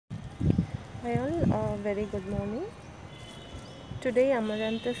Hi all, very good morning. Today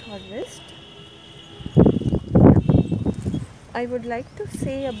amaranthus harvest. I would like to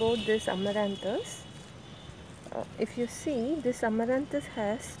say about this amaranthus. If you see, this amaranthus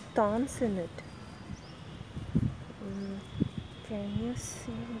has thorns in it. Can you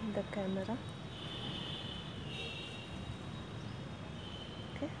see the camera?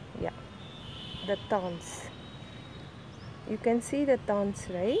 Okay, yeah, the thorns. You can see the thorns,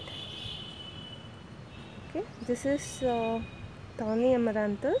 right? Okay, this is Thorny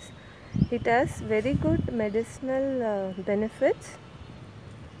Amaranthus. It has very good medicinal benefits.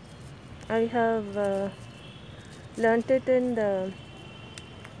 I have learnt it in the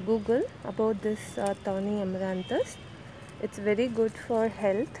Google about this Thorny Amaranthus. It's very good for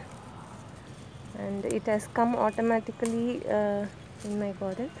health, and it has come automatically in my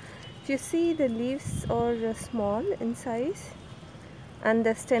garden. If you see, the leaves are small in size and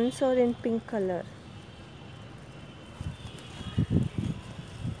the stems are in pink color.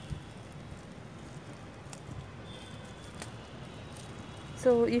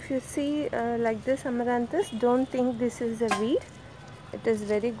 So if you see like this amaranthus, don't think this is a weed. It is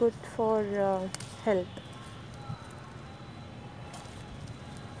very good for health.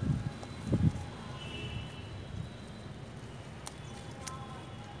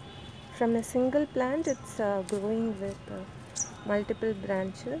 From a single plant, it's growing with multiple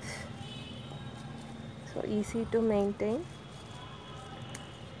branches, so easy to maintain.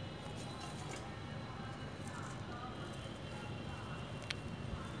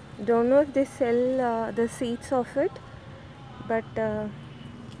 Don't know if they sell the seeds of it, but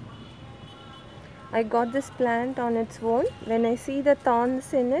I got this plant on its own. When I see the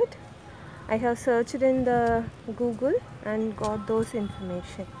thorns in it, I have searched in the Google and got those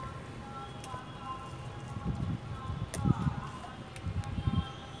information.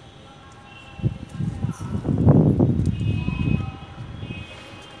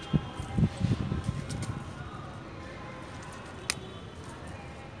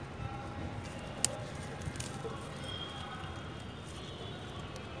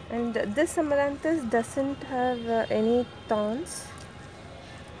 And this amaranthus doesn't have any thorns,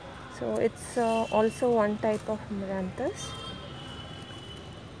 so it's also one type of amaranthus.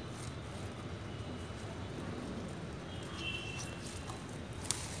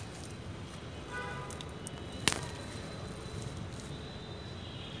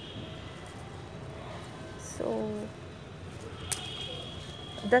 So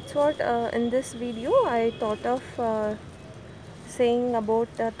that's what in this video I thought of saying about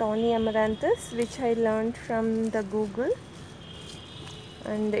Thorny Amaranthus, which I learned from the Google,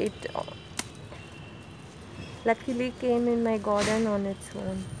 and it luckily came in my garden on its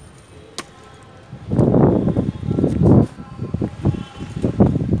own.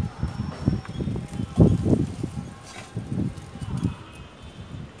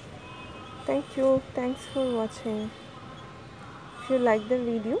 Thank you. Thanks for watching. If you like the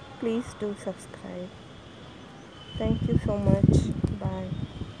video, please do subscribe. Thank you so much. Bye.